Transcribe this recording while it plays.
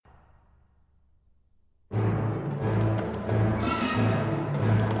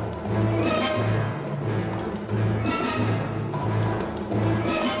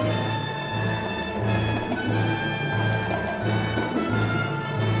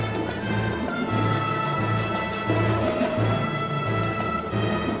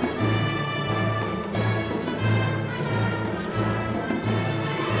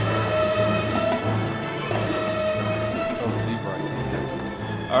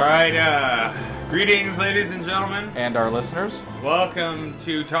Alright, greetings ladies and gentlemen. And our listeners. Welcome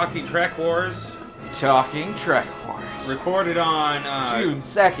to Talking Trek Wars. Talking Trek Wars. Recorded on June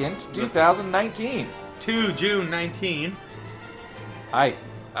 2nd, 2019. 2 June 19. Aye.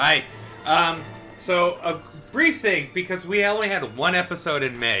 So a brief thing, because we only had one episode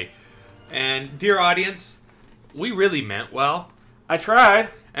in May. And dear audience, we really meant well. I tried.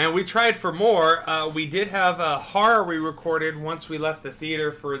 And we tried for more. We did have a horror we recorded once we left the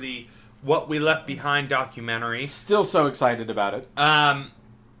theater for the What We Left Behind documentary. Still so excited about it.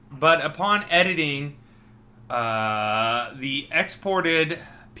 But upon editing the exported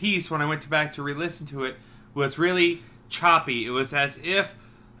piece, when I went back to re-listen to it, was really choppy. It was as if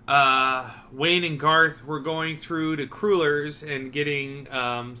Wayne and Garth were going through to Crullers and getting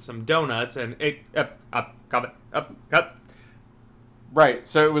some donuts and up. Right,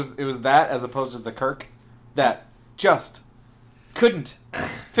 so it was that as opposed to the Kirk that just couldn't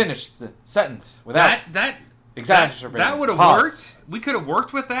finish the sentence without exaggerating. That would have worked. We could have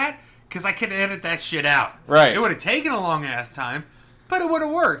worked with that because I could edit that shit out. Right. It would have taken a long ass time, but it would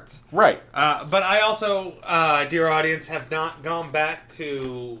have worked. Right. But I also, dear audience, have not gone back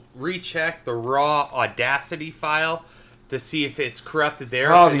to recheck the raw Audacity file to see if it's corrupted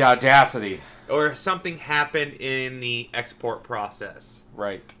there. Oh, the Audacity. Or something happened in the export process.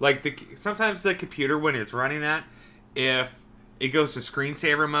 Right. Like, sometimes the computer, when it's running that, if it goes to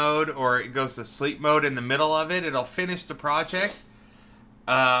screensaver mode or it goes to sleep mode in the middle of it, it'll finish the project.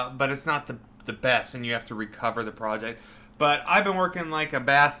 But it's not the best, and you have to recover the project. But I've been working like a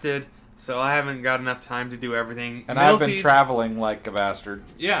bastard, so I haven't got enough time to do everything. And I've been traveling like a bastard.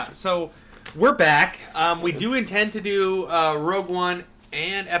 Yeah, so we're back. We do intend to do Rogue One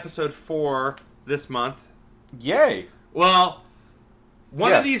and episode 4 this month. Yay! Well,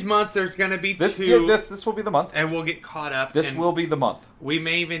 one of these months there's going to be two. Yeah, this will be the month. And we'll get caught up. This will be the month. We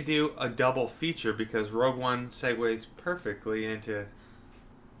may even do a double feature because Rogue One segues perfectly into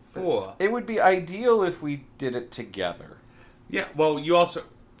 4. It would be ideal if we did it together. Yeah, well, you also...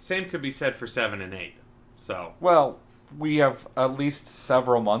 Same could be said for 7 and 8. So... Well, we have at least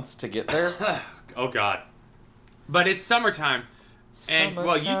several months to get there. Oh, God. But it's summertime. And,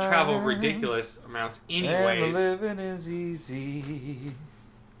 well, you travel ridiculous amounts anyways. And living is easy.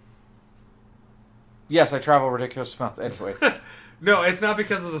 Yes, I travel ridiculous amounts anyways. No, it's not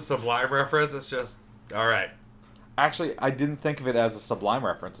because of the Sublime reference. It's just, all right. Actually, I didn't think of it as a Sublime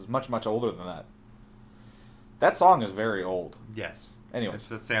reference. It's much, much older than that. That song is very old. Yes. Anyways.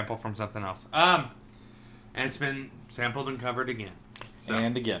 It's a sample from something else. And it's been sampled and covered again. So.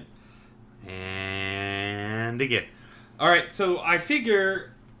 And again. And again. All right, so I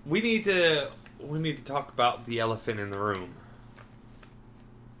figure we need to talk about the elephant in the room.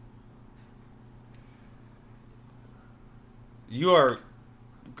 You are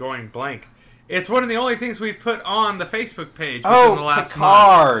going blank. It's one of the only things we've put on the Facebook page within the last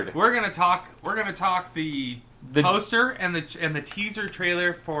Picard. month. We're gonna talk the poster and the teaser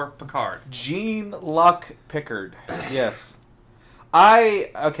trailer for Picard. Gene Luck Picard. Yes.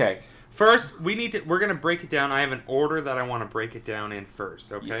 Okay. First, we're going to break it down. I have an order that I want to break it down in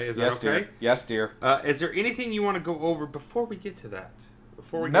first, okay? Is that yes, okay? Dear. Yes, dear. Is there anything you want to go over before we get to that?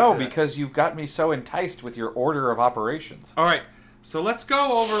 Because you've got me so enticed with your order of operations. All right, so let's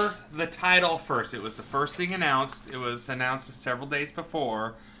go over the title first. It was the first thing announced. It was announced several days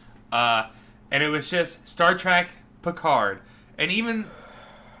before, and it was just Star Trek Picard. And even...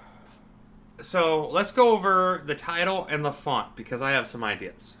 So, let's go over the title and the font, because I have some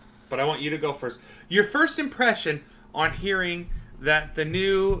ideas. But I want you to go first. Your first impression on hearing that the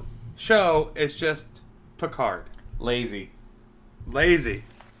new show is just Picard. Lazy.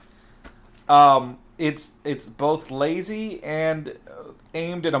 It's both lazy and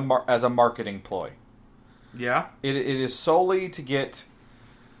aimed at as a marketing ploy. Yeah? It is solely to get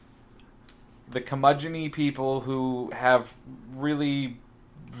the curmudgeon-y people who have really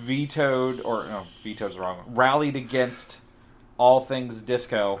rallied against all things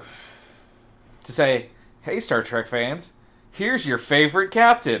disco, to say, hey, Star Trek fans, here's your favorite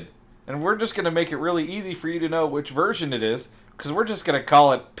captain. And we're just going to make it really easy for you to know which version it is, because we're just going to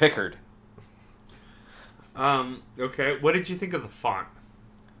call it Picard. Okay. What did you think of the font?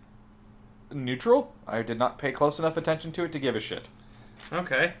 Neutral. I did not pay close enough attention to it to give a shit.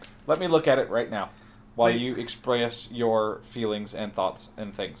 Okay. Let me look at it right now, while you express your feelings and thoughts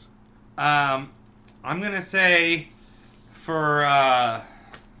and things. I'm going to say... For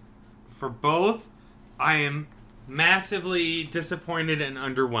both, I am massively disappointed and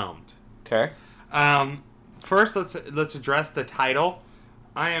underwhelmed. Okay. First, let's address the title.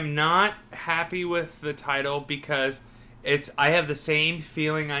 I am not happy with the title because I have the same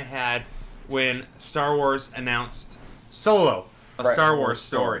feeling I had when Star Wars announced Solo, a Star Wars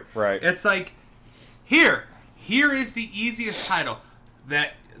story. Right. It's like, here is the easiest title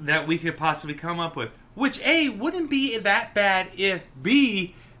that we could possibly come up with. Which, A, wouldn't be that bad if,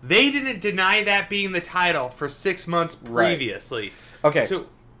 B, they didn't deny that being the title for 6 months previously. Right. Okay. So,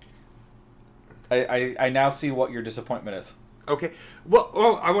 I now see what your disappointment is. Okay.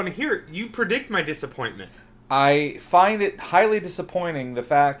 Well, I want to hear it. You predict my disappointment. I find it highly disappointing the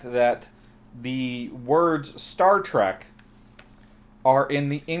fact that the words Star Trek are in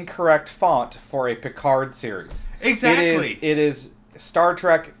the incorrect font for a Picard series. Exactly. It is Star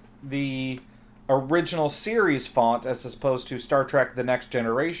Trek, the original series font, as opposed to Star Trek The Next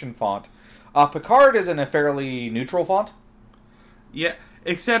Generation font. Picard is in a fairly neutral font. Yeah,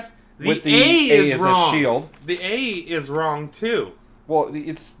 except the A is wrong. A shield. The A is wrong too. Well,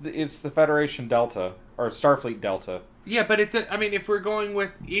 it's the Federation Delta or Starfleet Delta. Yeah, but if we're going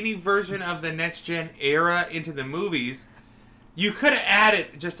with any version of the Next Gen era into the movies, you could have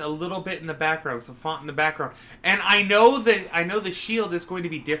added just a little bit in the background, some font in the background. And I know the shield is going to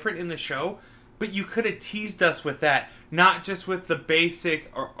be different in the show, but you could have teased us with that, not just with the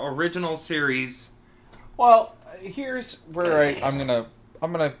basic or original series. Well, here's where I'm gonna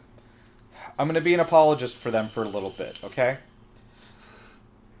be an apologist for them for a little bit, okay?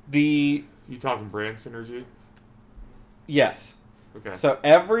 You talking brand synergy? Yes. Okay. So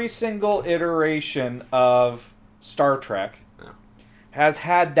every single iteration of Star Trek has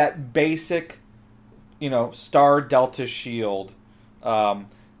had that basic, Star Delta shield.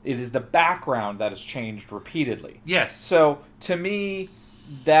 It is the background that has changed repeatedly. Yes. So to me,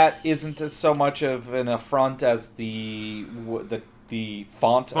 that isn't so much of an affront as the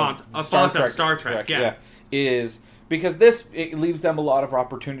font of Star Trek. Yeah. Is because it leaves them a lot of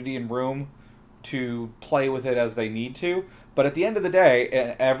opportunity and room to play with it as they need to. But at the end of the day,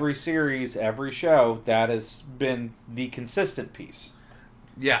 in every series, every show, that has been the consistent piece.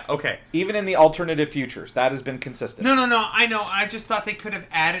 Yeah, okay. Even in the alternative futures, that has been consistent. No, I know. I just thought they could have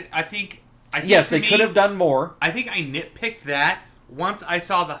added... I think yes, they could have done more. I think I nitpicked that once I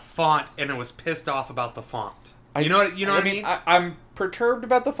saw the font and I was pissed off about the font. You know what I mean? I'm perturbed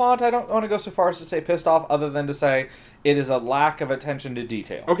about the font. I don't want to go so far as to say pissed off, other than to say it is a lack of attention to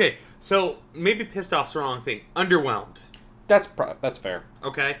detail. Okay, so maybe pissed off's the wrong thing. Underwhelmed. That's fair.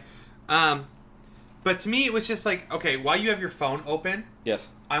 Okay. But to me, it was just like, okay, while you have your phone open, yes,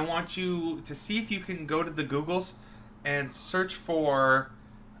 I want you to see if you can go to the Googles and search for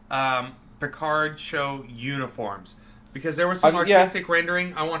Picard show uniforms. Because there was some artistic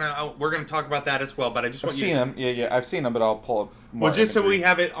rendering. We're going to talk about that as well, but I just want you to... I've seen them. Yeah, I've seen them, but I'll pull up more. Well, just so we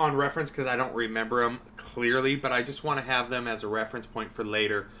have it on reference, because I don't remember them clearly, but I just want to have them as a reference point for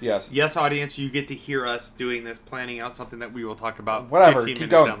later. Yes. Yes, audience, you get to hear us doing this, planning out something that we will talk about 15 minutes down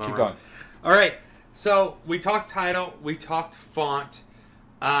the road. Keep going. All right. So, we talked title, we talked font.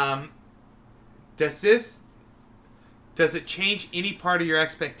 Does it change any part of your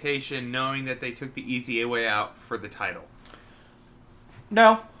expectation knowing that they took the easy way out for the title?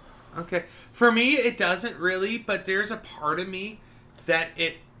 No. Okay. For me, it doesn't really, but there's a part of me that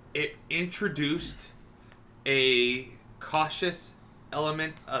it introduced a cautious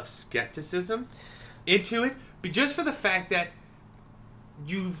element of skepticism into it, but just for the fact that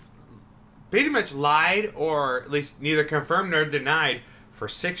you've pretty much lied, or at least neither confirmed nor denied, for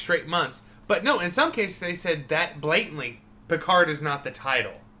 6 straight months. But no, in some cases they said that blatantly, Picard is not the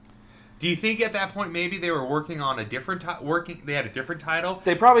title. Do you think at that point maybe they were working on a different they had a different title?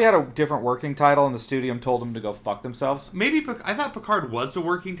 They probably had a different working title, and the studio told them to go fuck themselves. Maybe I thought Picard was the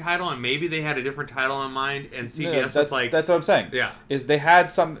working title, and maybe they had a different title in mind, and CBS was like... That's what I'm saying. Yeah. Is they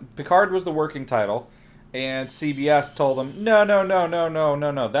had some... Picard was the working title, and CBS told them,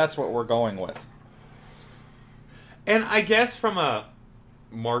 no, that's what we're going with. And I guess from a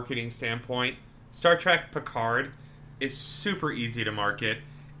marketing standpoint, Star Trek Picard is super easy to market.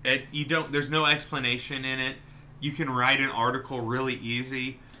 There's no explanation in it. You can write an article really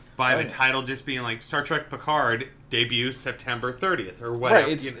easy by the title just being like Star Trek Picard debuts September 30th or whatever.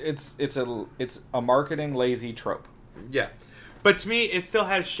 Right, it's a marketing lazy trope. Yeah. But to me, it still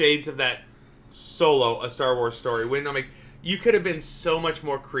has shades of that Solo, a Star Wars story. You could have been so much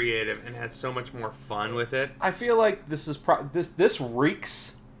more creative and had so much more fun with it. I feel like this is this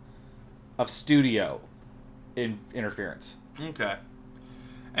reeks of studio interference. Okay.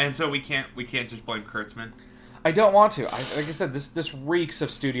 And so we can't just blame Kurtzman. I don't want to. Like I said, this reeks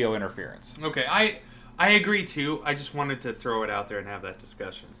of studio interference. Okay, I agree too. I just wanted to throw it out there and have that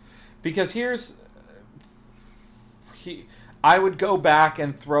discussion. Because I would go back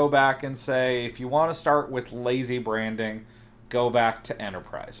and throw back and say, if you want to start with lazy branding, go back to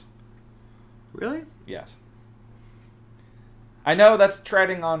Enterprise. Really? Yes. I know that's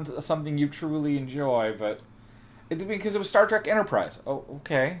treading on something you truly enjoy, but because it was Star Trek Enterprise. Oh,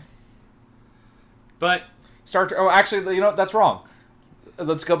 okay. But Star Trek. Oh, actually, you know that's wrong.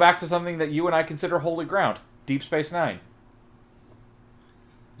 Let's go back to something that you and I consider holy ground: Deep Space Nine.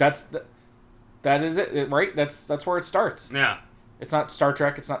 That is it, right? That's where it starts. yeah. It's not Star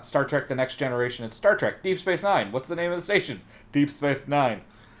Trek. It's not Star Trek: The Next Generation. It's Star Trek: Deep Space Nine. What's the name of the station? Deep Space Nine.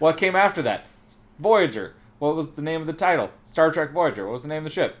 What came after that? Voyager. What was the name of the title? Star Trek Voyager. What was the name of the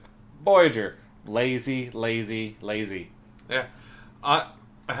ship? Voyager. Lazy, lazy, lazy. Yeah.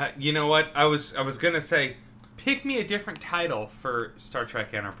 You know what? I was gonna say, pick me a different title for Star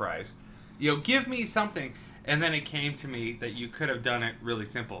Trek Enterprise. You know, give me something. And then it came to me that you could have done it really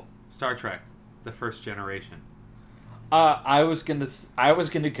simple. Star Trek, the First Generation. I was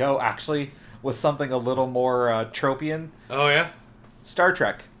gonna go actually with something a little more tropian. Oh yeah. Star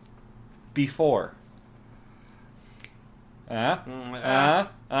Trek. Before. But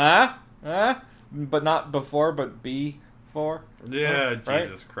not before, but before. Yeah, right?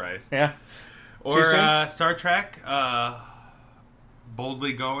 Jesus Christ. Yeah. Or Star Trek,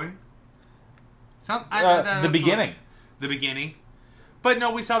 Boldly Going. The beginning. The beginning. But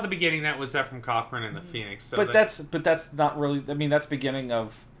no, we saw the beginning. That was from Cochrane and the Phoenix. So but that's not really. I mean, that's beginning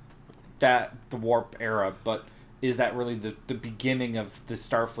of the warp era. But is that really the beginning of the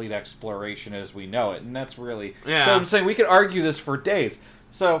Starfleet exploration as we know it? And that's really. Yeah. So I'm saying we could argue this for days.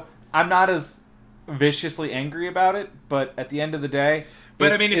 So I'm not as viciously angry about it. But at the end of the day.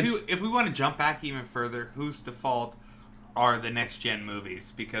 But I mean, if we want to jump back even further, whose default are the next gen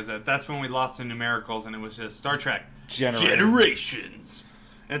movies? Because that's when we lost the numericals and it was just Star Trek Generations.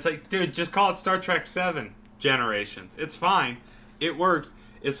 And it's like, dude, just call it Star Trek 7 Generations. It's fine. It works.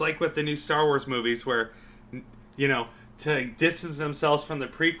 It's like with the new Star Wars movies where, you know, to distance themselves from the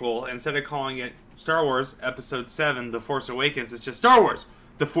prequel, instead of calling it Star Wars Episode 7 The Force Awakens, it's just Star Wars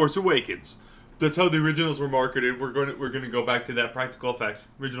The Force Awakens. That's how the originals were marketed. We're going to go back to that practical effects,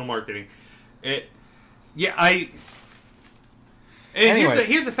 original marketing. Here's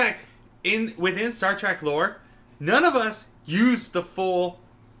the fact. Within Star Trek lore, none of us use the full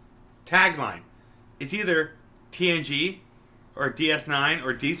tagline. It's either TNG or DS9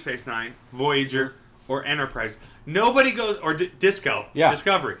 or Deep Space Nine, Voyager or Enterprise. Nobody goes or Disco,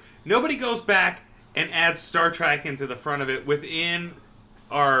 Discovery. Nobody goes back and adds Star Trek into the front of it within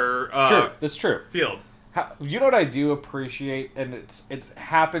our That's true. field. You know what I do appreciate, and it's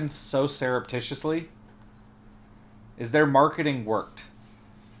happened so surreptitiously, is their marketing worked.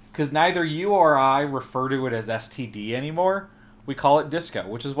 Because neither you or I refer to it as STD anymore. We call it Disco,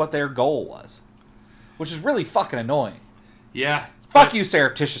 which is what their goal was. Which is really fucking annoying. Yeah. Fuck you,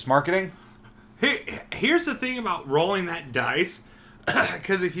 surreptitious marketing. Here's the thing about rolling that dice.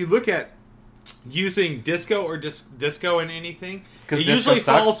 Because if you look at using Disco or Disco in anything, it usually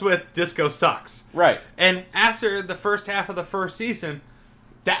falls with Disco sucks. Right. And after the first half of the first season,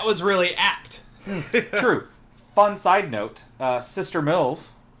 that was really apt. True. Fun side note, Sister Mills...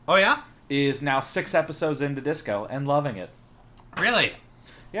 Oh, yeah? Is now 6 episodes into Disco and loving it. Really?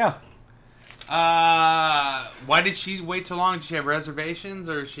 Yeah. Why did she wait so long? Did she have reservations,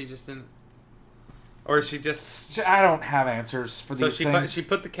 or she just didn't? Or is she just... I don't have answers for these things. So she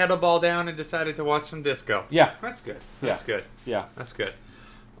put the kettlebell down and decided to watch some Disco. Yeah. That's good. That's good. Yeah. That's good.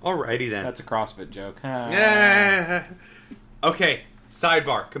 Alrighty then. That's a CrossFit joke. Yeah. Okay.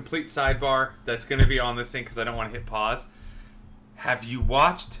 Sidebar. Complete sidebar. That's going to be on this thing because I don't want to hit pause. Have you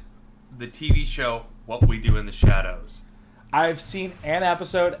watched the TV show What We Do in the Shadows? I've seen an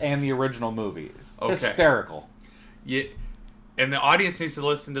episode and the original movie. Okay. Hysterical. Yeah, and the audience needs to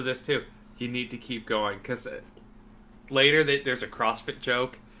listen to this too. You need to keep going because later there's a CrossFit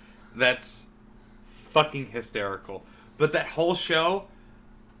joke that's fucking hysterical. But that whole show,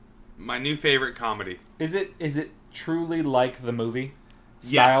 my new favorite comedy. Is it truly like the movie?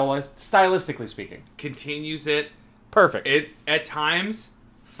 Yes. Stylistically speaking. Continues it. Perfect. It at times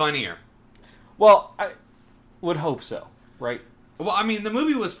funnier. Well, I would hope so, right? Well, I mean, the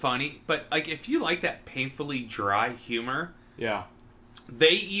movie was funny, but like if you like that painfully dry humor, yeah,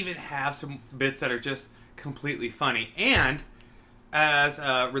 they even have some bits that are just completely funny. And as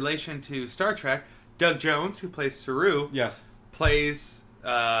a relation to Star Trek, Doug Jones, who plays Saru, yes, plays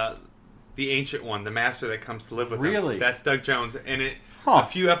the Ancient One, the Master that comes to live with him. Really? That's Doug Jones, and a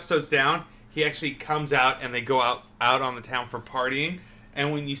few episodes down, he actually comes out and they go out on the town for partying.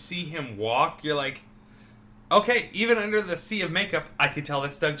 And when you see him walk, you're like, okay, even under the sea of makeup, I can tell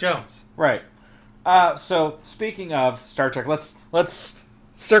that's Doug Jones. Right. So speaking of Star Trek, let's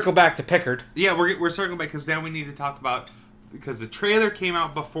circle back to Picard. Yeah, we're circling back because now we need to talk about, because the trailer came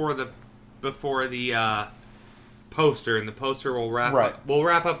out before the poster, and the poster will wrap Right. up. We'll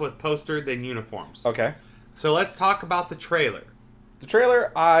wrap up with poster, then uniforms. Okay. So let's talk about the trailer. The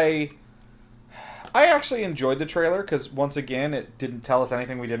trailer, I actually enjoyed the trailer because once again, it didn't tell us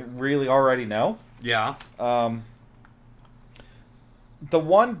anything we didn't really already know. Yeah. The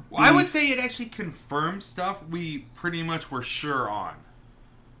one I would say it actually confirmed stuff we pretty much were sure on.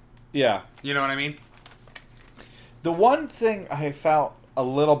 Yeah. You know what I mean? The one thing I felt a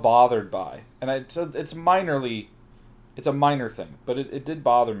little bothered by, and it's a minor thing, but it did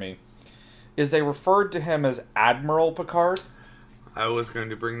bother me, is they referred to him as Admiral Picard. I was going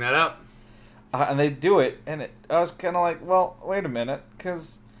to bring that up. And they do it, and I was kind of like, well, wait a minute,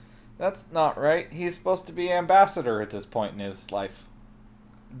 because that's not right. He's supposed to be ambassador at this point in his life.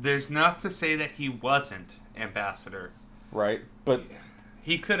 There's not to say that he wasn't ambassador. Right, but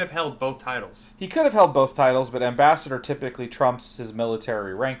he could have held both titles. He could have held both titles, but ambassador typically trumps his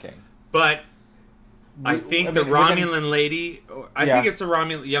military ranking. But I think the Romulan lady, I think it's a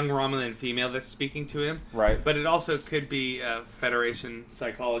young Romulan female that's speaking to him. Right. But it also could be a Federation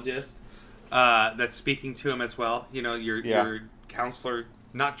psychologist that's speaking to him as well. You know, your counselor,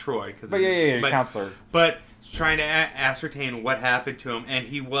 not Troy. Your counselor. But trying to ascertain what happened to him, and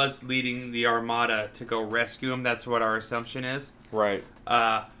he was leading the Armada to go rescue him. That's what our assumption is. Right.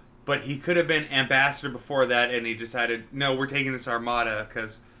 But he could have been ambassador before that, and he decided, no, we're taking this Armada,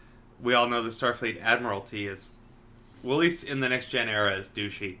 because we all know the Starfleet Admiralty is, well, at least in the Next Gen era, is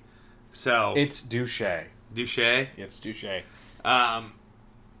douchey. So it's douche. Douche? It's douche.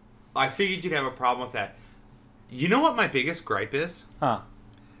 I figured you'd have a problem with that. You know what my biggest gripe is? Huh.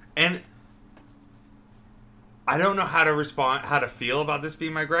 And I don't know how to feel about this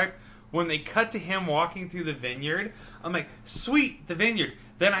being my gripe. When they cut to him walking through the vineyard, I'm like, sweet, the vineyard.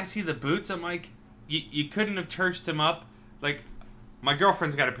 Then I see the boots. I'm like, you couldn't have churched him up. Like, my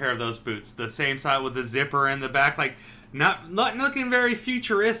girlfriend's got a pair of those boots, the same side with the zipper in the back. Like, not looking very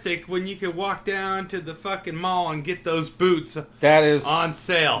futuristic when you could walk down to the fucking mall and get those boots. That is on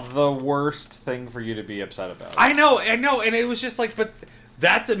sale. The worst thing for you to be upset about. I know, and it was just like, but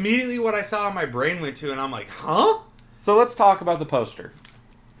that's immediately what I saw, and my brain went to, and I'm like, huh? So let's talk about the poster.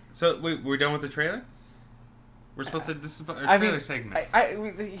 So we're done with the trailer? We're supposed to. This is our trailer segment.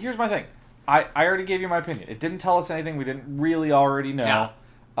 Here's my thing. I already gave you my opinion. It didn't tell us anything we didn't really already know.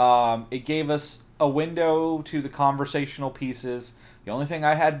 Yeah. It gave us a window to the conversational pieces. The only thing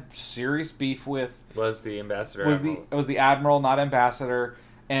I had serious beef with was the ambassador. Was the admiral, not ambassador,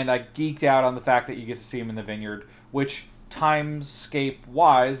 and I geeked out on the fact that you get to see him in the vineyard, which timescape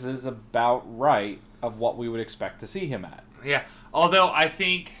wise is about right of what we would expect to see him at. Yeah. Although I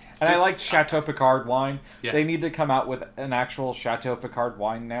think. And I like Chateau Picard wine. Yeah. They need to come out with an actual Chateau Picard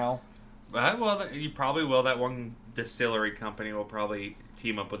wine now. Well, you probably will. That one distillery company will probably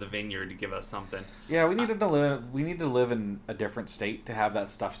team up with a vineyard to give us something. Yeah, we need to live in a different state to have that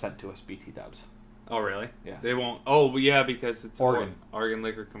stuff sent to us, BT Dubs. Oh, really? Yes. They won't. Oh, yeah, because it's Oregon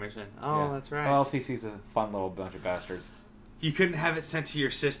Liquor Commission. Oh, yeah. That's right. Well, LCC's a fun little bunch of bastards. You couldn't have it sent to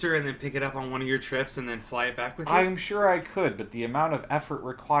your sister and then pick it up on one of your trips and then fly it back with you? I'm sure I could, but the amount of effort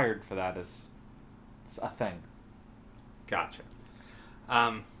required for that it's a thing. Gotcha.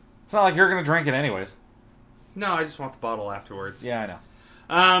 It's not like you're going to drink it anyways. No, I just want the bottle afterwards. Yeah,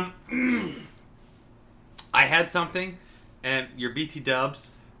 I know. I had something, and your BT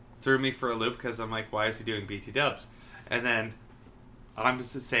Dubs threw me for a loop because I'm like, why is he doing BT Dubs? And then I'm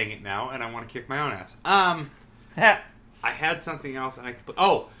just saying it now, and I want to kick my own ass. I had something else, and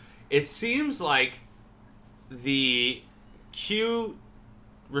it seems like the Q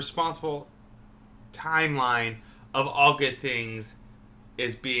responsible timeline of all good things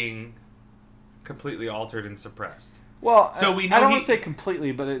is being completely altered and suppressed. Well, so we know I don't want to say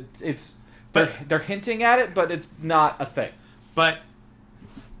completely, but they're hinting at it, but it's not a thing. But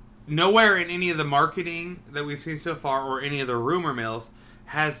nowhere in any of the marketing that we've seen so far, or any of the rumor mills,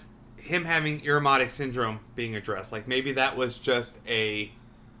 has him having Irumodic syndrome being addressed. Like, maybe that was just a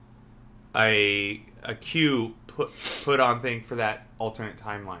cue put on thing for that alternate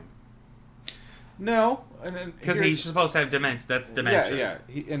timeline. No, because he's supposed to have dementia. That's dementia.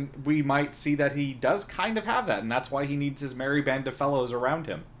 Yeah. And we might see that he does kind of have that, and that's why he needs his merry band of fellows around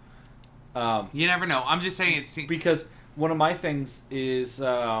him. You never know. I'm just saying it's because one of my things is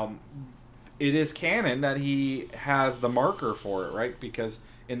it is canon that he has the marker for it, right? Because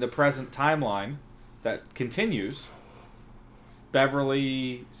in the present timeline that continues,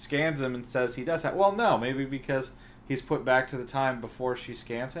 Beverly scans him and says he does have. Well, no, maybe because he's put back to the time before she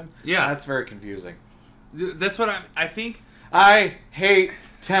scans him. Yeah. That's very confusing. That's what I think. I hate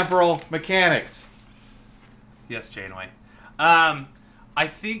temporal mechanics. Yes, Janeway. I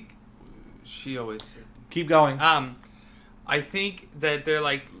think she always... Keep going. I think that they're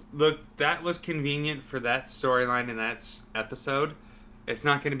like, look, that was convenient for that storyline in that episode. It's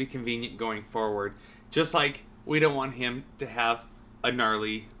not going to be convenient going forward. Just like we don't want him to have a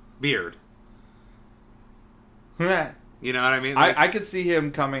gnarly beard. You know what I mean? Like, I could see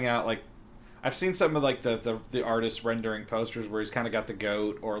him coming out like... I've seen some of like the artist rendering posters where he's kind of got the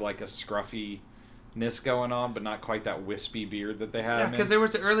goat or like a scruffy-ness going on, but not quite that wispy beard that they have. Yeah, because there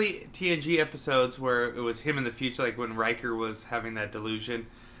was early TNG episodes where it was him in the future, like when Riker was having that delusion,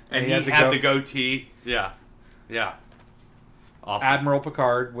 and he had the goatee. Yeah, yeah. Awesome. Admiral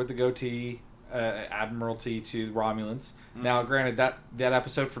Picard with the goatee, Admiralty to Romulans. Mm-hmm. Now, granted, that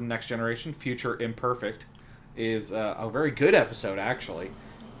episode from Next Generation, Future Imperfect, is a very good episode, actually.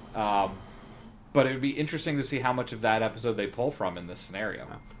 But it would be interesting to see how much of that episode they pull from in this scenario.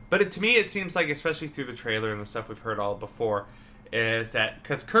 But to me, it seems like, especially through the trailer and the stuff we've heard all before, is that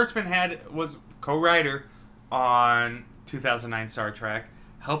because Kurtzman was co-writer on 2009 Star Trek,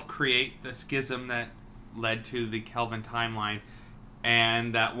 helped create the schism that led to the Kelvin timeline,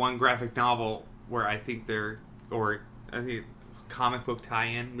 and that one graphic novel where I think comic book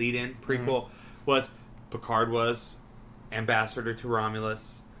tie-in, lead-in, prequel, was Picard was ambassador to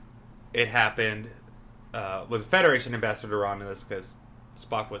Romulus. It happened, was a Federation ambassador to Romulus because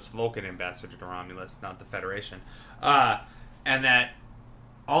Spock was Vulcan ambassador to Romulus, not the Federation. And that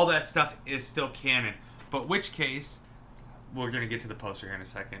all that stuff is still canon. But which case, we're going to get to the poster here in a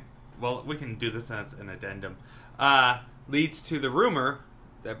second. Well, we can do this as an addendum. Leads to the rumor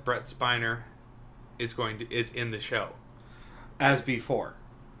that Brett Spiner is in the show. As before.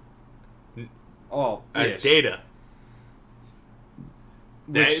 As Data.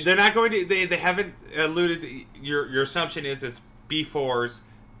 They're not going to. They haven't alluded. Your assumption is it's B4's.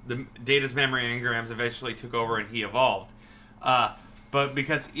 The Data's memory engrams eventually took over and he evolved. But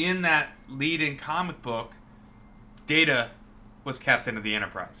because in that lead-in comic book, Data was captain of the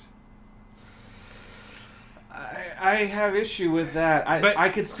Enterprise. I have issue with that. I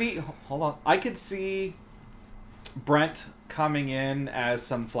could see. Hold on. I could see Brent coming in as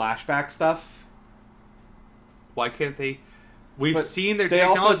some flashback stuff. Why can't they? We've seen their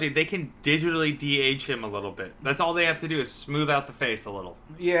technology. They can digitally de-age him a little bit. That's all they have to do is smooth out the face a little.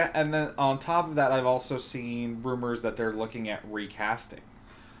 Yeah, and then on top of that, I've also seen rumors that they're looking at recasting.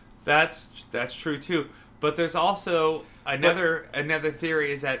 That's true too. But there's also another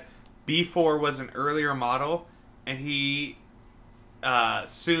theory is that B4 was an earlier model, and he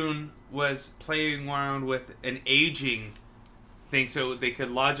soon was playing around with an aging thing, so they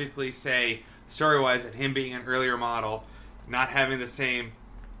could logically say, story-wise, that him being an earlier model, not having the same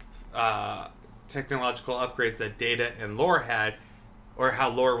technological upgrades that Data and Lore had, or how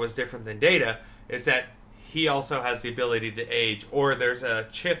Lore was different than Data, is that he also has the ability to age, or there's a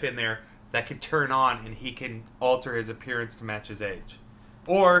chip in there that can turn on and he can alter his appearance to match his age.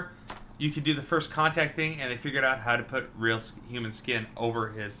 Or you could do the first contact thing and they figured out how to put real human skin over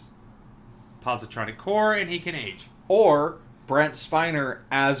his positronic core and he can age. Or Brent Spiner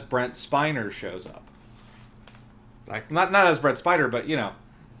as Brent Spiner shows up. Like not as Brent Spiner, but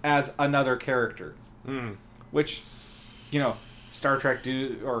as another character. Which, Star Trek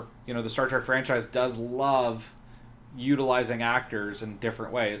the Star Trek franchise does love utilizing actors in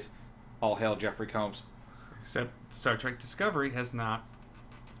different ways. All hail Jeffrey Combs. Except Star Trek Discovery has not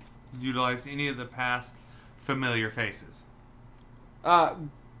utilized any of the past familiar faces.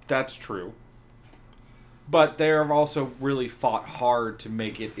 That's true. But they have also really fought hard to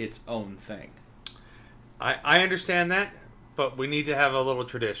make it its own thing. I understand that, but we need to have a little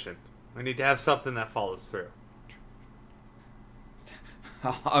tradition. We need to have something that follows through.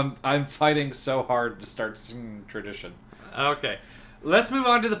 I'm fighting so hard to start singing tradition. Okay. Let's move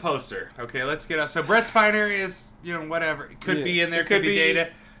on to the poster. Okay, let's get up. So Brett Spiner is, whatever. It could be in there, could be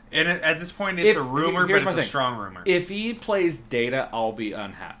Data. And at this point, it's a rumor, but it's a strong rumor. If he plays Data, I'll be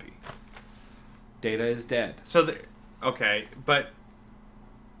unhappy. Data is dead. So, but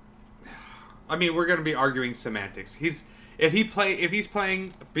I mean, we're going to be arguing semantics. If he's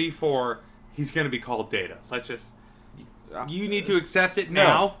playing B4, he's going to be called Data. Let's just. You need to accept it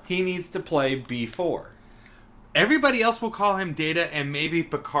now. No, he needs to play B4. Everybody else will call him Data, and maybe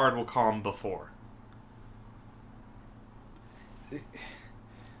Picard will call him Before.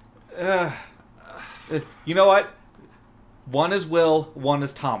 You know what? One is Will, one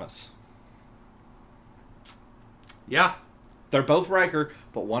is Thomas. Yeah. They're both Riker,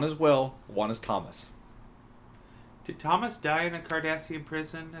 but one is Will, one is Thomas. Did Thomas die in a Cardassian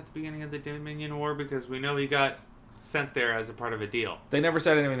prison at the beginning of the Dominion War? Because we know he got sent there as a part of a deal. They never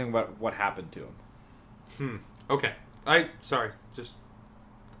said anything about what happened to him. Okay. I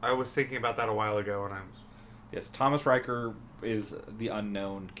was thinking about that a while ago, and I was... Yes, Thomas Riker is the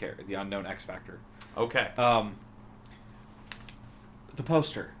unknown X Factor. Okay. The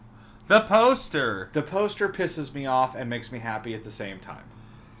poster. The poster! The poster pisses me off and makes me happy at the same time.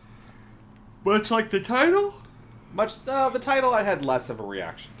 Much like the title? The title I had less of a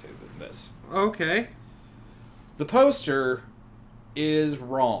reaction to than this. Okay. The poster is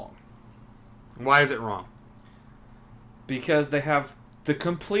wrong. Why is it wrong? Because they have the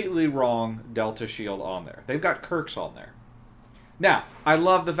completely wrong Delta shield on there. They've got Kirk's on there. Now, I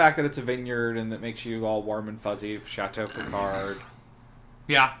love the fact that it's a vineyard and that makes you all warm and fuzzy, Chateau Picard.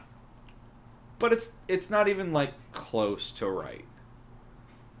 Yeah. But it's not even, like, close to right.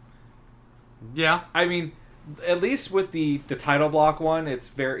 Yeah. I mean, at least with the title block one, it's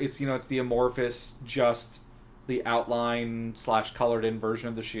the amorphous, just the outline / colored in version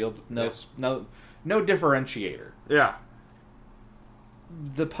of the shield with no differentiator. Yeah.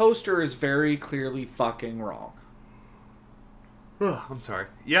 The poster is very clearly fucking wrong. I'm sorry.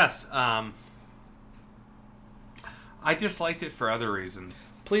 Yes. I disliked it for other reasons.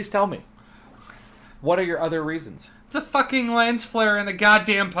 Please tell me. What are your other reasons? It's a fucking lens flare in the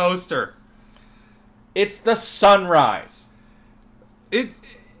goddamn poster. It's the sunrise. It's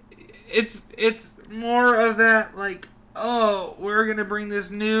more of that, like, oh, we're gonna bring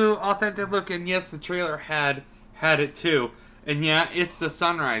this new authentic look, and yes, the trailer had it too, and yeah, it's the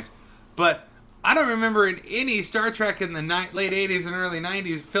sunrise, but I don't remember in any Star Trek in the late 80s and early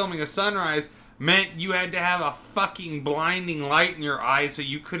 90s filming a sunrise meant you had to have a fucking blinding light in your eyes so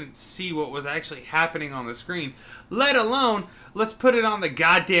you couldn't see what was actually happening on the screen, let alone, let's put it on the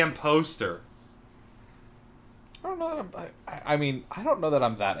goddamn poster. I don't know that I don't know that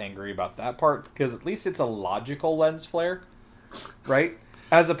I'm that angry about that part, because at least it's a logical lens flare, right?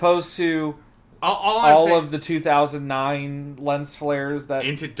 As opposed to all of the 2009 lens flares that...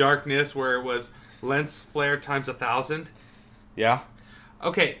 Into Darkness, where it was lens flare times 1,000. Yeah.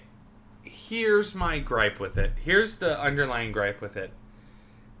 Okay, here's my gripe with it. Here's the underlying gripe with it.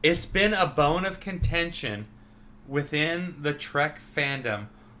 It's been a bone of contention within the Trek fandom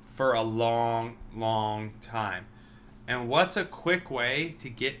for a long, long time. And what's a quick way to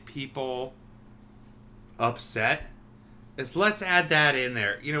get people upset is let's add that in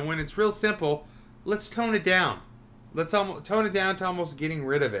there. You know, when it's real simple, let's tone it down. Let's tone it down to almost getting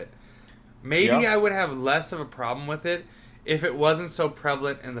rid of it. Maybe I would have less of a problem with it if it wasn't so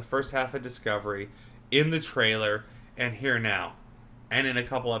prevalent in the first half of Discovery, in the trailer, and here now. And in a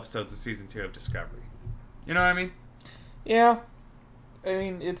couple episodes of Season 2 of Discovery. You know what I mean? Yeah. I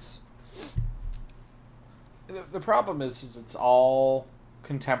mean, it's... The problem is it's all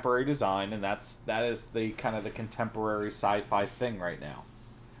contemporary design, and that is the kind of the contemporary sci-fi thing right now.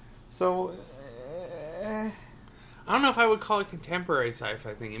 So, I don't know if I would call it contemporary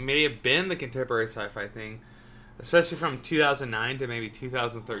sci-fi thing. It may have been the contemporary sci-fi thing, especially from 2009 to maybe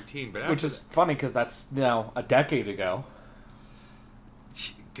 2013. But which is funny because that's now a decade ago.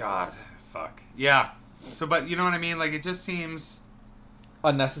 God, fuck. Yeah. So, but you know what I mean? Like, it just seems...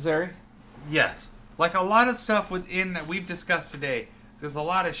 Unnecessary? Yes. Like a lot of stuff within that we've discussed today, there's a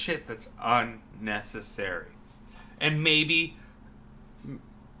lot of shit that's unnecessary. And maybe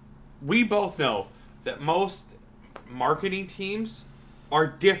we both know that most marketing teams are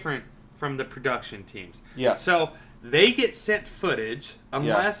different from the production teams. Yeah. So they get sent footage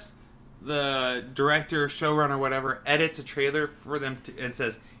unless the director, showrunner, whatever, edits a trailer for them and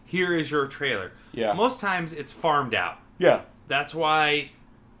says, here is your trailer. Yeah. Most times it's farmed out. Yeah. That's why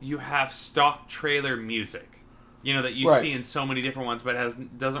you have stock trailer music, you know, that you see in so many different ones, but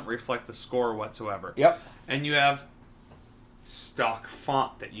doesn't reflect the score whatsoever. Yep. And you have stock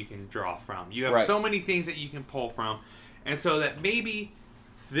font that you can draw from. You have so many things that you can pull from, and so that maybe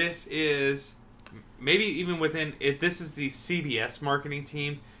this is, maybe even within it, this is the CBS marketing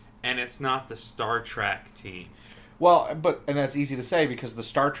team, and it's not the Star Trek team. Well, and that's easy to say because the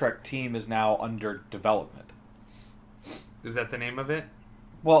Star Trek team is now under development. Is that the name of it?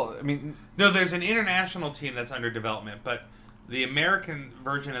 Well, I mean... No, there's an international team that's under development, but the American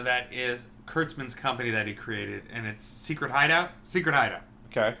version of that is Kurtzman's company that he created, and it's Secret Hideout? Secret Hideout.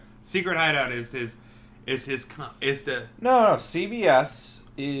 Okay. Secret Hideout is the... No, CBS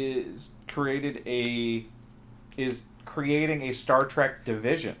is creating a Star Trek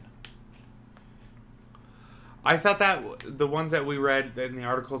division. I thought that the ones that we read in the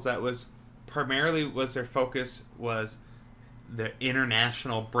articles that was primarily was their focus was the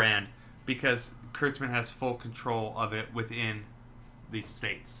international brand, because Kurtzman has full control of it within the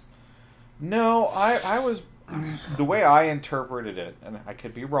states. No, I was... The way I interpreted it, and I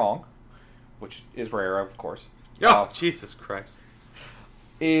could be wrong, which is rare, of course. Oh, Jesus Christ.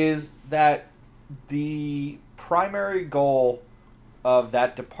 Is that the primary goal of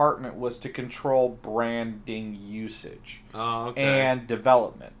that department was to control branding usage and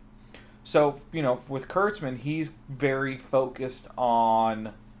development. So, with Kurtzman, he's very focused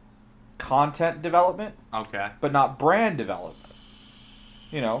on content development, but not brand development.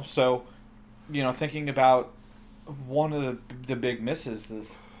 So, thinking about one of the big misses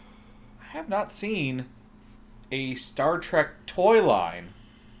is I have not seen a Star Trek toy line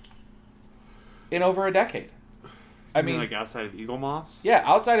in over a decade. I mean, like outside of Eagle Moss? Yeah,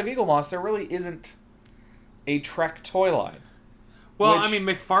 outside of Eagle Moss, there really isn't a Trek toy line. Well,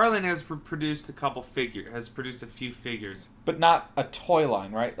 McFarlane has produced a few figures, but not a toy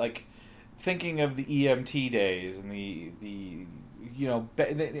line, right? Like thinking of the EMT days and the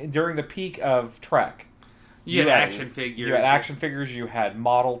during the peak of Trek, you had action figures. You had action figures. You had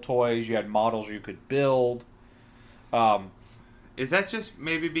model toys. You had models you could build. Is that just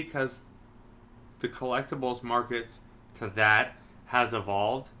maybe because the collectibles markets to that has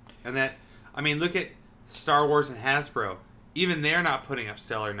evolved? And that, look at Star Wars and Hasbro. Even they're not putting up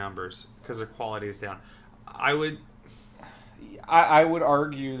stellar numbers because their quality is down. I would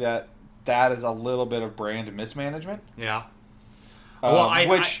argue that is a little bit of brand mismanagement. Yeah.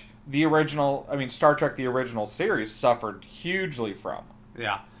 The original, Star Trek, the original series, suffered hugely from.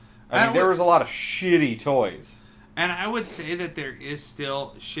 Yeah. There was a lot of shitty toys. And I would say that there is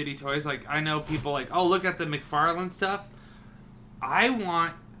still shitty toys. Like, I know people like, oh, look at the McFarlane stuff. Don't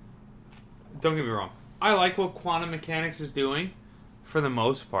get me wrong, I like what Quantum Mechanics is doing for the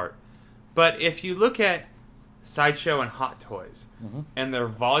most part. But if you look at Sideshow and Hot Toys and their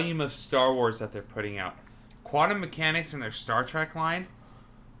volume of Star Wars that they're putting out, Quantum Mechanics and their Star Trek line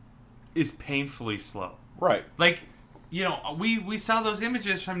is painfully slow. Right. Like, we saw those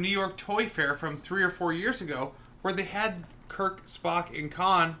images from New York Toy Fair from 3 or 4 years ago where they had Kirk, Spock, and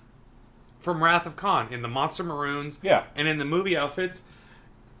Khan from Wrath of Khan in the Monster Maroons and in the movie outfits.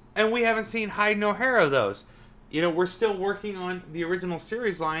 And we haven't seen hide nor hair of those. We're still working on the original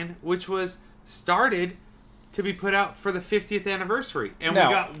series line, which was started to be put out for the 50th anniversary. And we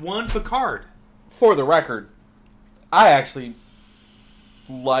got one Picard. For the record, I actually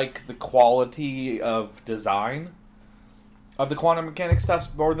like the quality of design of the Quantum Mechanics stuff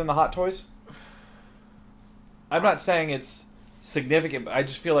more than the Hot Toys. I'm not saying it's significant, but I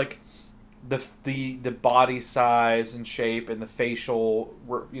just feel like the body size and shape and the facial,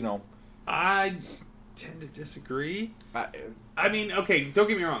 I tend to disagree. Okay, don't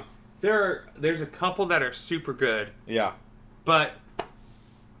get me wrong. There's a couple that are super good. Yeah. But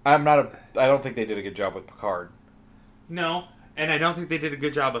I don't think they did a good job with Picard. No, and I don't think they did a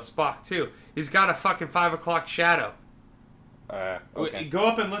good job of Spock, too. He's got a fucking 5 o'clock shadow. Okay. Go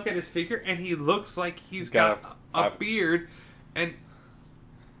up and look at his figure, and he looks like he's got a beard, and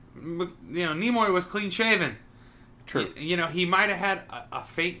Nimoy was clean shaven. True. He might have had a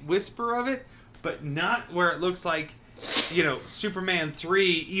faint whisper of it, but not where it looks like, Superman 3,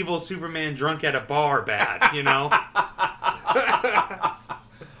 evil Superman drunk at a bar bad.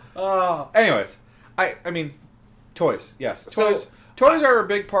 Anyways, toys. Yes, toys are a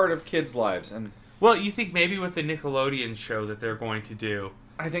big part of kids' lives, and. Well, you think maybe with the Nickelodeon show that they're going to do...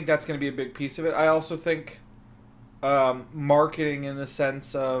 I think that's going to be a big piece of it. I also think marketing in the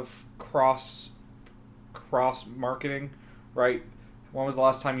sense of cross marketing, right? When was the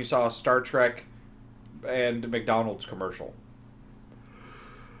last time you saw a Star Trek and McDonald's commercial?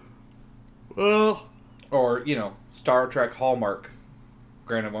 Well... Or, Star Trek Hallmark.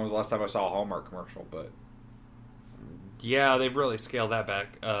 Granted, when was the last time I saw a Hallmark commercial, but... Yeah, they've really scaled that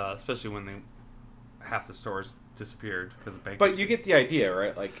back, especially when half the stores disappeared because of bankruptcy. But you get the idea,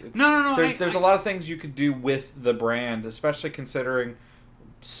 right? Like, no. There's a lot of things you could do with the brand, especially considering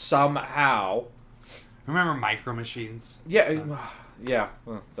somehow. Remember Micro Machines? Yeah.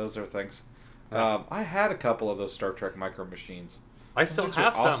 Well, those are things. I had a couple of those Star Trek Micro Machines. I still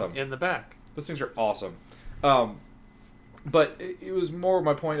have some in the back. Those things are awesome. But it was more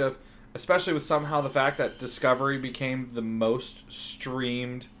my point of, especially with somehow the fact that Discovery became the most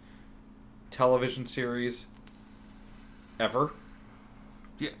streamed television series ever.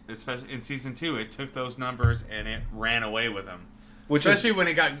 Yeah, especially in season 2, it took those numbers and it ran away with them. Especially when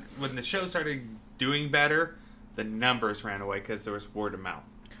the show started doing better, the numbers ran away because there was word of mouth.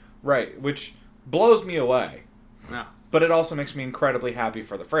 Right, which blows me away. Yeah. But it also makes me incredibly happy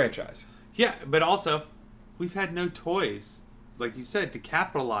for the franchise. Yeah, but also, we've had no toys, like you said, to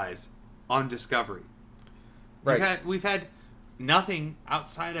capitalize on Discovery. Right. We've had nothing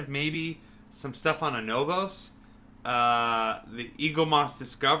outside of maybe some stuff on a Novos, the Eagle Moss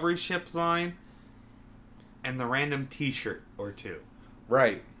Discovery ship line, and the random T-shirt or two.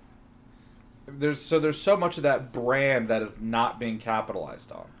 Right. There's so much of that brand that is not being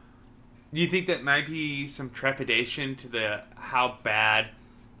capitalized on. Do you think that might be some trepidation to how bad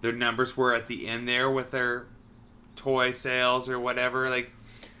their numbers were at the end there with their toy sales or whatever? Like,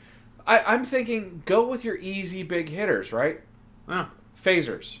 I'm thinking, go with your easy big hitters, right?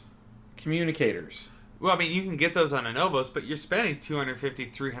 Phasers, communicators. Well, I mean, you can get those on a Novos, but you're spending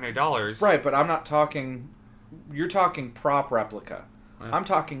 $250, $300. Right, but I'm not talking... You're talking prop replica. Yeah. I'm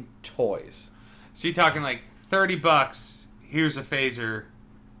talking toys. So you're talking like $30, here's a phaser.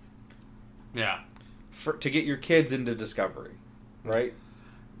 Yeah. To get your kids into Discovery, right?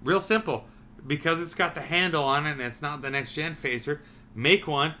 Real simple. Because it's got the handle on it and it's not the next-gen phaser, make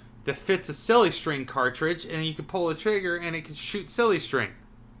one that fits a silly string cartridge, and you can pull the trigger and it can shoot silly string.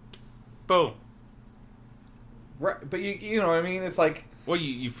 Boom. Right, but you know what I mean? It's like... Well,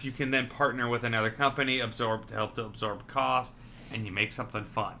 you can then partner with another company, help to absorb cost, and you make something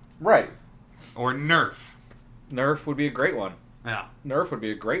fun. Right. Or Nerf. Nerf would be a great one. Yeah. Nerf would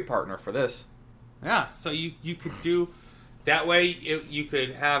be a great partner for this. Yeah, so you could do... That way, you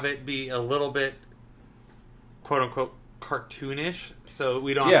could have it be a little bit, quote-unquote, cartoonish, so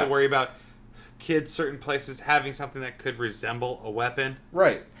we don't have to worry about kids certain places having something that could resemble a weapon.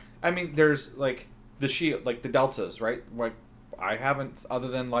 Right. I mean, there's, like, the shield, like the Deltas, right? Like, I haven't, other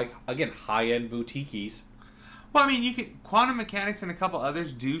than, like, again, high-end boutiques. Well, I mean, you can... Quantum Mechanics and a couple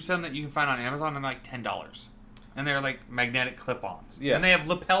others do some that you can find on Amazon in, like, $10. And they're, like, magnetic clip-ons. Yeah. And they have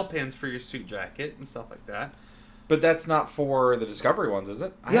lapel pins for your suit jacket and stuff like that. But that's not for the Discovery ones, is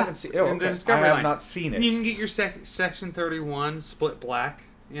it? I haven't seen it. In the Discovery I have line. not seen it. You can get your Section 31 split black,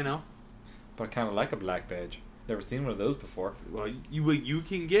 you know. But I kind of like a black badge. Never seen one of those before. Well, you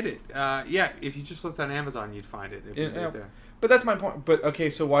can get it. Yeah, if you just looked on Amazon, you'd find it. It'd be right there. But that's my point. But, okay,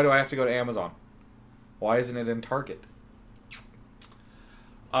 so why do I have to go to Amazon? Why isn't it in Target?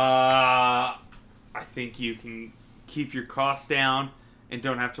 I think you can keep your costs down and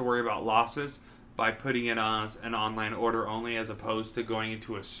don't have to worry about losses by putting it on an online order only as opposed to going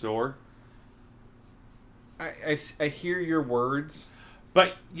into a store. I hear your words.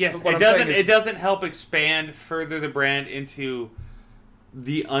 But yes, but it doesn't help expand further the brand into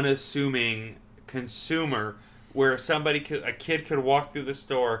the unassuming consumer, where a kid could walk through the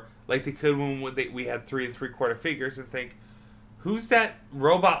store like they could when we had 3 3/4 figures and think, who's that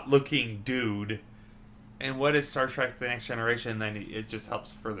robot-looking dude? And what is Star Trek: The Next Generation? Then it just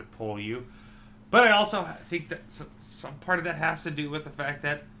helps further pull you. But I also think that some part of that has to do with the fact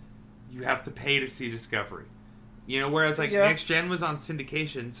that you have to pay to see Discovery. You know, whereas like Next Gen was on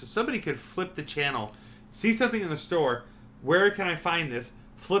syndication, so somebody could flip the channel, see something in the store, where can I find this?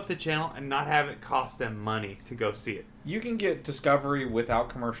 Flip the channel and not have it cost them money to go see it. You can get Discovery without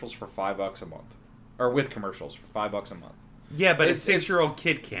commercials for $5 a month, or with commercials for $5 a month. Yeah, but a 6-year-old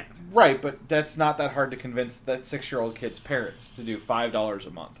kid can't. Right, but that's not that hard to convince that 6-year-old kid's parents to do $5 a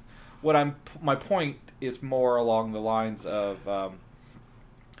month. My point is more along the lines of,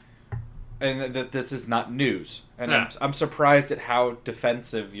 and that this is not news, and I'm surprised at how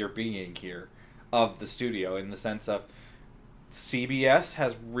defensive you're being here of the studio, in the sense of CBS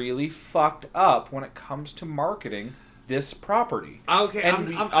has really fucked up when it comes to marketing this property. Okay,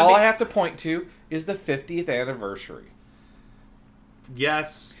 and all I have to point to is the 50th anniversary.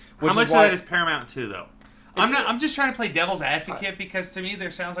 Yes. How much of that is Paramount too, though? I'm just trying to play devil's advocate, because to me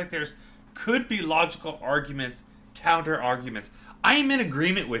there sounds like could be logical arguments, counter arguments. I am in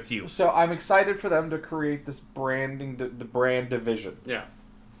agreement with you. So I'm excited for them to create this branding, the brand division. Yeah.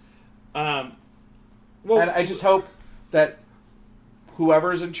 And I just hope that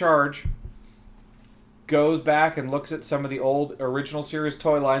whoever's in charge goes back and looks at some of the old original series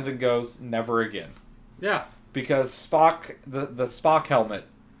toy lines and goes, never again. Yeah. Because Spock, the Spock helmet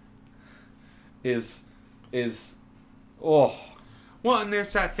is oh. Well, and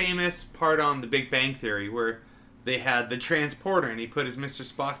there's that famous part on The Big Bang Theory where they had the transporter and he put his Mr.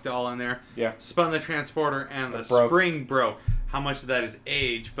 Spock doll in there, spun the transporter, and the spring broke. How much of that is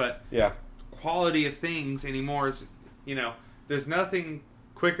age, but quality of things anymore is, there's nothing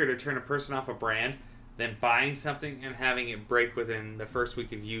quicker to turn a person off a brand than buying something and having it break within the first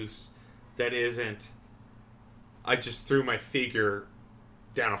week of use that isn't, I just threw my figure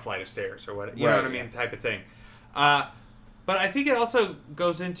down a flight of stairs or what, you know what I mean, type of thing. But I think it also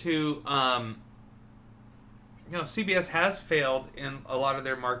goes into, CBS has failed in a lot of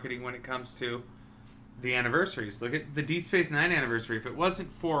their marketing when it comes to the anniversaries. Look at the Deep Space Nine anniversary. If it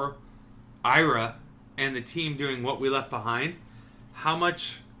wasn't for Ira and the team doing What We Left Behind, how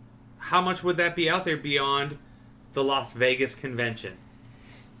much would that be out there beyond the Las Vegas convention?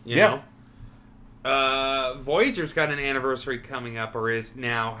 You know? Voyager's got an anniversary coming up, or is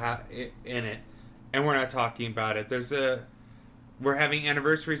now in it, and we're not talking about it. We're having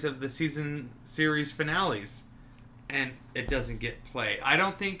anniversaries of the season series finales, and it doesn't get play. I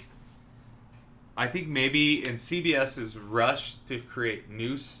think maybe in CBS's rush to create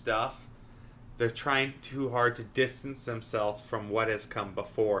new stuff, they're trying too hard to distance themselves from what has come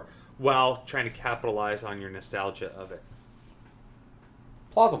before while trying to capitalize on your nostalgia of it.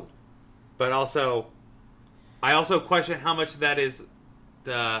 Plausible. But also, I also question how much of that is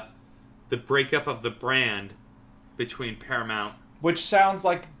the breakup of the brand between Paramount. Which sounds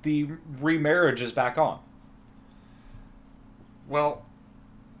like the remarriage is back on. Well,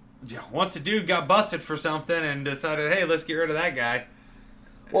 once a dude got busted for something and decided, hey, let's get rid of that guy.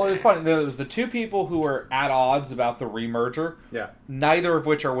 Well, it's funny. There was the two people who were at odds about the remerger. Yeah. Neither of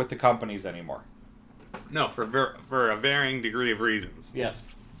which are with the companies anymore. No, for a varying degree of reasons. Yes.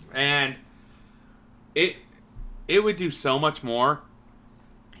 And it would do so much more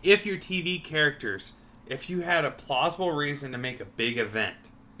if your TV characters, if you had a plausible reason to make a big event.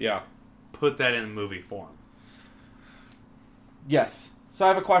 Yeah. Put that in movie form. Yes. So I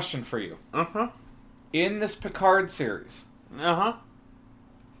have a question for you. Uh-huh. In this Picard series, uh-huh,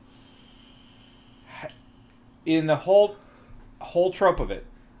 in the whole trope of it,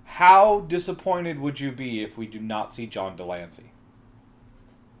 how disappointed would you be if we do not see John Delancey?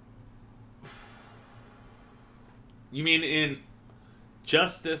 You mean in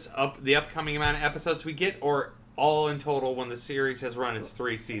just the upcoming amount of episodes we get, or all in total when the series has run its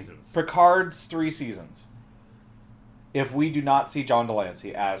 3 seasons? Picard's 3 seasons. If we do not see John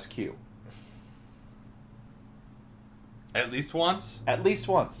Delancey as Q. At least once? At least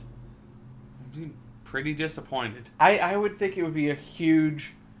once. I'm pretty disappointed. I would think it would be a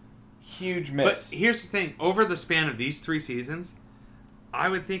huge, huge miss. But here's the thing. Over the span of these 3 seasons, I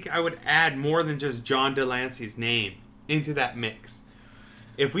would think I would add more than just John Delancey's name into that mix.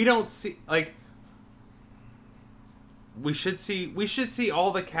 If we don't see, like, we should see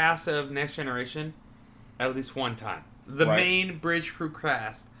all the cast of Next Generation at least one time. The main bridge crew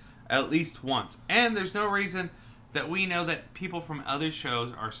cast at least once. And there's no reason that we know that people from other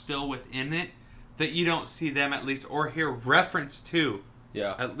shows are still within it that you don't see them at least, or hear reference to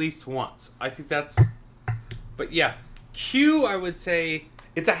at least once. I think that's... But yeah, Q, I would say...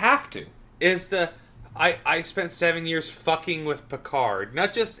 It's a have to. Is the... I spent 7 years fucking with Picard.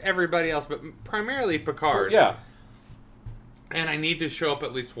 Not just everybody else, but primarily Picard. Yeah. And I need to show up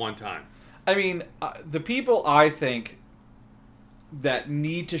at least one time. I mean, the people I think that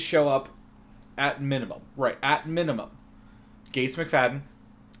need to show up at minimum, Gates McFadden.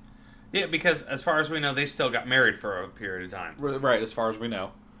 Yeah, because as far as we know, they still got married for a period of time. Right, as far as we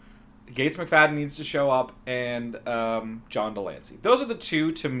know. Gates McFadden needs to show up, and John Delancey. Those are the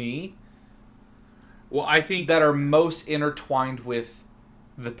two, to me, well, I think that are most intertwined with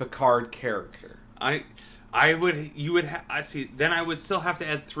the Picard character. I see. Then I would still have to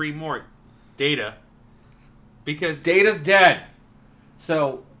add 3 more. Data, because Data's dead.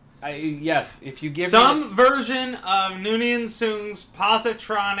 So, yes, if you give some version of Noonien Soong's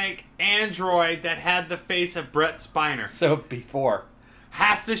positronic android that had the face of Brett Spiner, so before,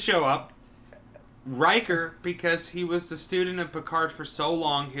 has to show up. Riker, because he was the student of Picard for so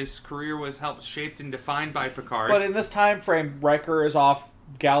long, his career was helped shaped and defined by Picard. But in this time frame, Riker is off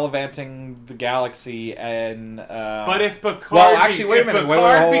gallivanting the galaxy, and but if Picard,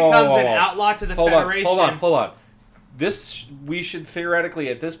 becomes an outlaw to the Federation, hold on. We should theoretically,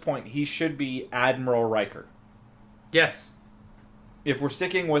 at this point, he should be Admiral Riker. Yes. If we're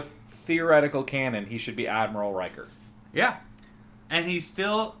sticking with theoretical canon, he should be Admiral Riker. Yeah, and he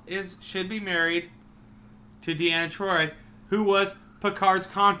still should be married to Deanna Troi, who was Picard's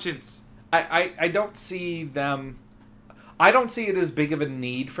conscience. I don't see them. I don't see it as big of a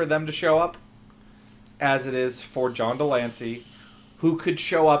need for them to show up as it is for John Delancey, who could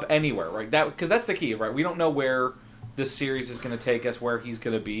show up anywhere, right? Because that's the key, right? We don't know where this series is going to take us, where he's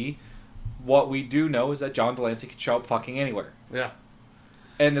going to be. What we do know is that John Delancey could show up fucking anywhere. Yeah.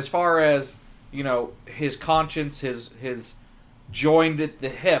 And as far as, his conscience, his joined at the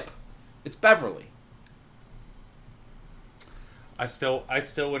hip, it's Beverly. I still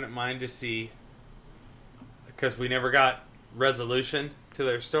wouldn't mind to see, because we never got resolution to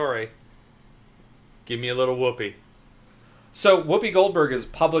their story. Give me a little Whoopi. So Whoopi Goldberg has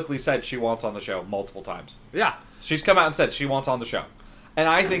publicly said she wants on the show multiple times. Yeah. She's come out and said she wants on the show. And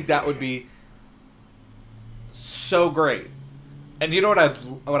I think that would be so great And you know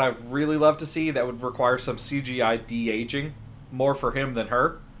what I'd really love to see that would require some CGI de-aging, more for him than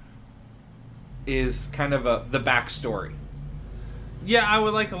her, is kind of the backstory. Yeah, I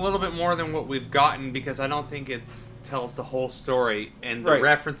would like a little bit more than what we've gotten, because I don't think it tells the whole story, and the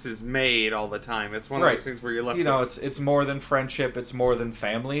references made all the time. It's one of those things where you're left. You know, it's more than friendship. It's more than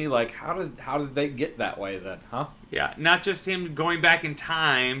family. Like, how did they get that way then? Huh? Yeah, not just him going back in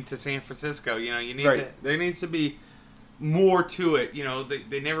time to San Francisco. You know, you need to. There needs to be more to it. You know,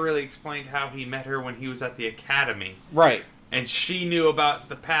 they never really explained how he met her when he was at the academy. Right. And she knew about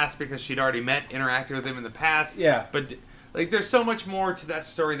the past because she'd already interacted with him in the past. Yeah. But like, there's so much more to that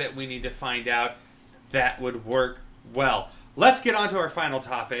story that we need to find out that would work well. Let's get on to our final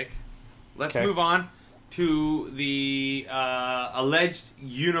topic. Let's move on to the alleged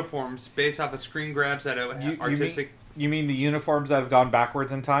uniforms based off of screen grabs that are artistic. You mean the uniforms that have gone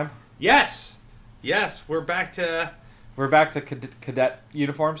backwards in time? Yes. We're back to cadet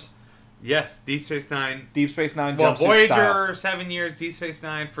uniforms. Yes, Deep Space Nine. Deep Space Nine. Well, Voyager style. 7 years. Deep Space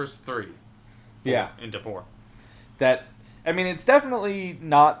Nine first 3. Into 4. That. I mean, it's definitely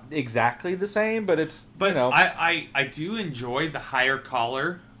not exactly the same, but it's. But I do enjoy the higher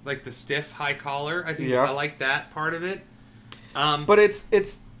collar, like the stiff high collar. I think I like that part of it. But it's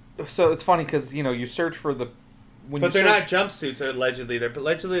so it's funny because you search for the. But they're not jumpsuits allegedly. They're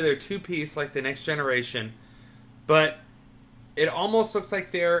 2-piece like the Next Generation, but it almost looks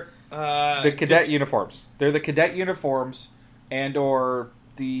like they're the cadet uniforms. They're the cadet uniforms, and or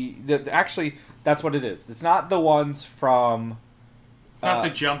the actually that's what it is. It's not the ones from. It's not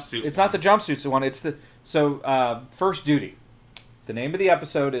the jumpsuit. It's not the jumpsuits one. It's the First Duty. The name of the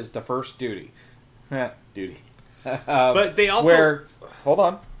episode is The First Duty. Duty. But they also hold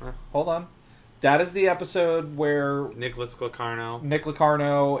on. That is the episode where Nicholas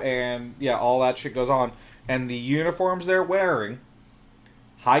Locarno and all that shit goes on, and the uniforms they're wearing,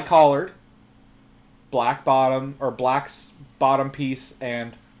 high collared, black bottom piece,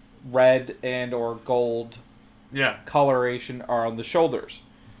 and red and or gold coloration are on the shoulders.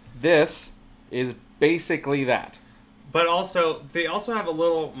 This is basically that. But they also have a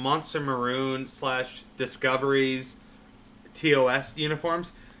little Monster Maroon / Discovery's TOS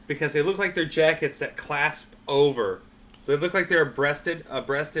uniforms, because they look like they're jackets that clasp over. They look like they're a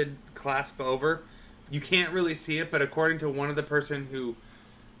breasted clasp over. You can't really see it, but according to one of the person who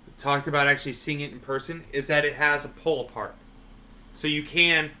talked about actually seeing it in person, is that it has a pull apart. So you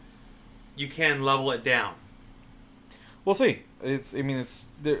can level it down. We'll see.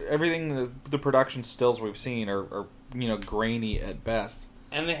 Everything the production stills we've seen are grainy at best.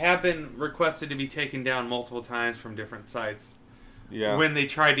 And they have been requested to be taken down multiple times from different sites. Yeah. When they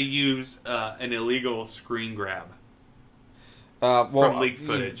tried to use an illegal screen grab from leaked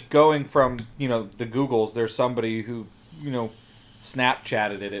footage. Going from the Googles, there's somebody who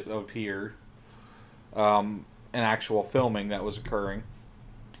Snapchatted it appeared, an actual filming that was occurring,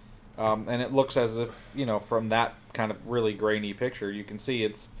 and it looks as if from that kind of really grainy picture you can see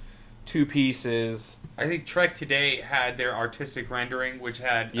it's 2 pieces. I think Trek Today had their artistic rendering, which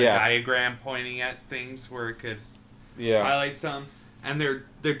had a diagram pointing at things where it could highlight some. And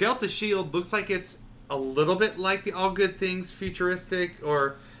their Delta Shield looks like it's a little bit like the All Good Things futuristic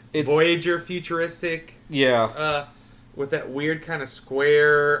or Voyager futuristic. Yeah. With that weird kind of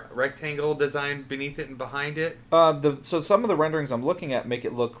square rectangle design beneath it and behind it. So some of the renderings I'm looking at make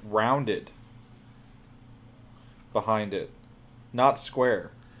it look rounded behind it, not square.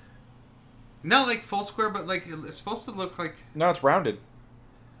 Not like full square, but like it's supposed to look like. No, it's rounded.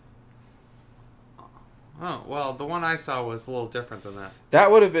 Oh, well, the one I saw was a little different than that.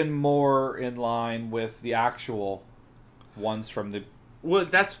 That would have been more in line with the actual ones from the... Well,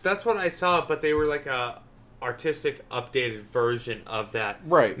 that's what I saw, but they were like a artistic, updated version of that.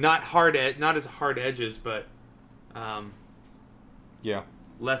 Right. Not as hard edges, but...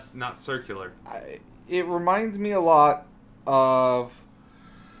 less, not circular. It reminds me a lot of...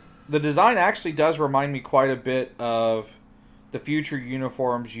 The design actually does remind me quite a bit of the future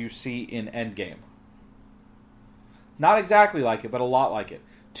uniforms you see in Endgame. Not exactly like it, but a lot like it.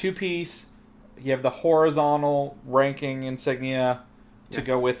 2-piece. You have the horizontal ranking insignia to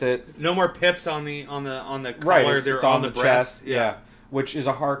go with it. No more pips on the collar. Right, They're it's on the breast. Chest. Yeah, which is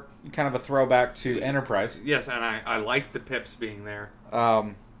kind of a throwback to Enterprise. Yes, and I like the pips being there.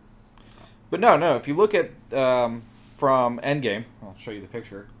 But no. If you look at from Endgame, I'll show you the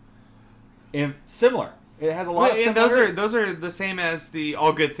picture. Similar. It has a lot of similarity. Those are the same as the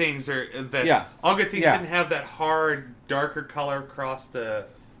All Good Things. All Good Things didn't have that hard, darker color across the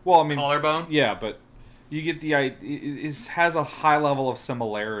collarbone. Yeah, but you get the idea. It has a high level of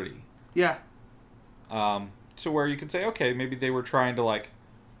similarity. Yeah. to where you can say, okay, maybe they were trying to like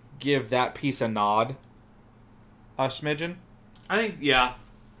give that piece a nod, a smidgen. I think, yeah.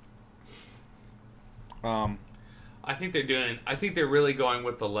 Um, I think they're really going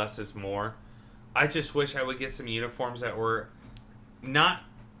with the less is more. I just wish I would get some uniforms that were not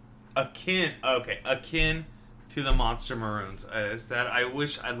akin to the Monster Maroons.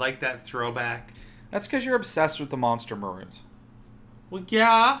 I'd like that throwback. That's because you're obsessed with the Monster Maroons. Well,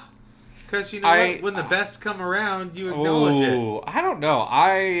 yeah. Because, when the best come around, you acknowledge it. I don't know.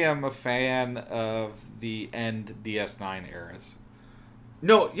 I am a fan of the end DS9 eras.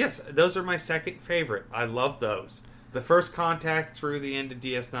 No, yes, those are my second favorite. I love those. The First Contact through the end of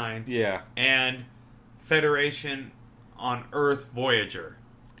DS9. Yeah. And Federation on Earth Voyager.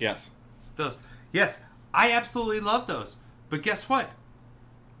 Yes. Those. Yes, I absolutely love those. But guess what?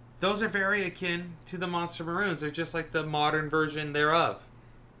 Those are very akin to the Monster Maroons. They're just like the modern version thereof.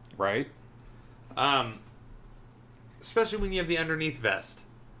 Right. Especially when you have the underneath vest.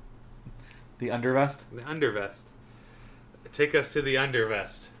 The undervest? The undervest. Take us to the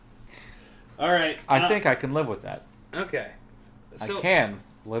undervest. All right. I think I can live with that. Okay. I can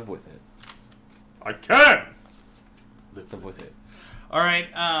live with it. I can live with it. All right.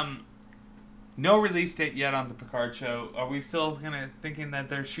 No release date yet on the Picard show. Are we still thinking that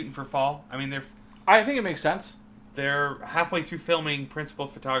they're shooting for fall? I mean, I think it makes sense. They're halfway through filming principal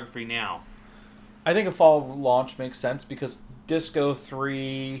photography now. I think a fall launch makes sense because Disco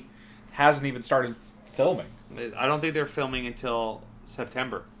 3 hasn't even started filming. I don't think they're filming until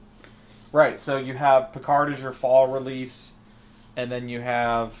September. Right, so you have Picard as your fall release, and then you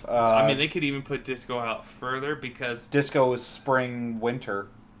have... they could even put Disco out further because... Disco is spring-winter,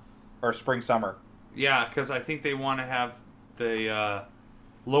 or spring-summer. Yeah, because I think they want to have the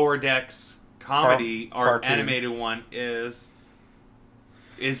Lower Decks comedy, or animated one, is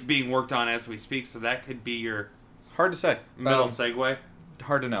being worked on as we speak, so that could be your... Hard to say. Middle segue.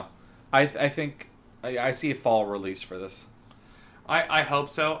 Hard to know. I think... I see a fall release for this. I hope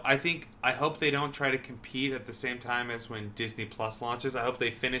so. I hope they don't try to compete at the same time as when Disney Plus launches. I hope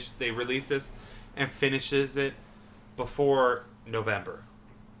they release this and finishes it before November.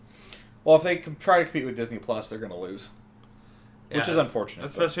 Well, if they try to compete with Disney Plus, they're going to lose, which is unfortunate.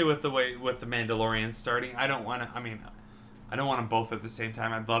 Especially with the Mandalorian starting. I don't want them both at the same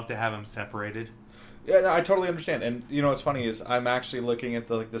time. I'd love to have them separated. Yeah, no, I totally understand. And what's funny is I'm actually looking at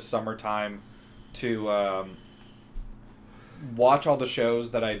the summertime to watch all the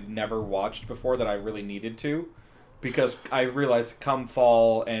shows that I'd never watched before that I really needed to, because I realized come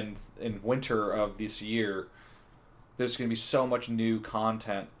fall and winter of this year, there's going to be so much new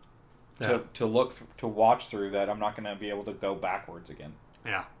content to watch through that I'm not going to be able to go backwards again.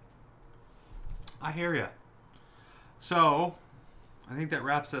 Yeah. I hear you. So, I think that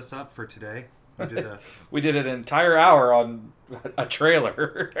wraps us up for today. We did an entire hour on a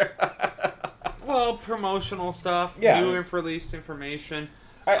trailer. Well, promotional stuff, new released information.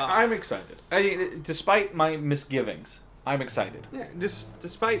 I'm excited. Despite my misgivings, I'm excited. Yeah,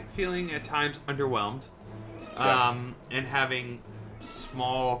 despite feeling at times underwhelmed, and having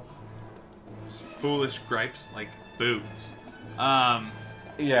small, foolish gripes like boots.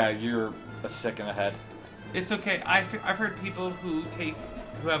 Yeah, you're a sick in the head. It's okay. I've heard people who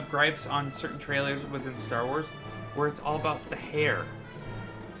have gripes on certain trailers within Star Wars, where it's all about the hair.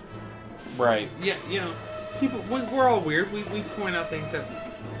 Right. Yeah, people. We're all weird. We point out things that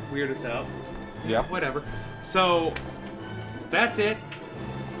weird us out. Yeah. Whatever. So that's it.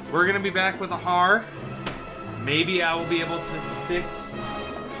 We're gonna be back with a horror. Maybe I will be able to fix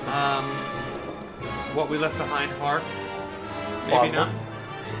what we left behind horror. Maybe not.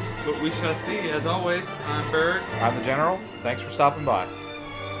 But we shall see. As always, I'm Berg. I'm the General. Thanks for stopping by.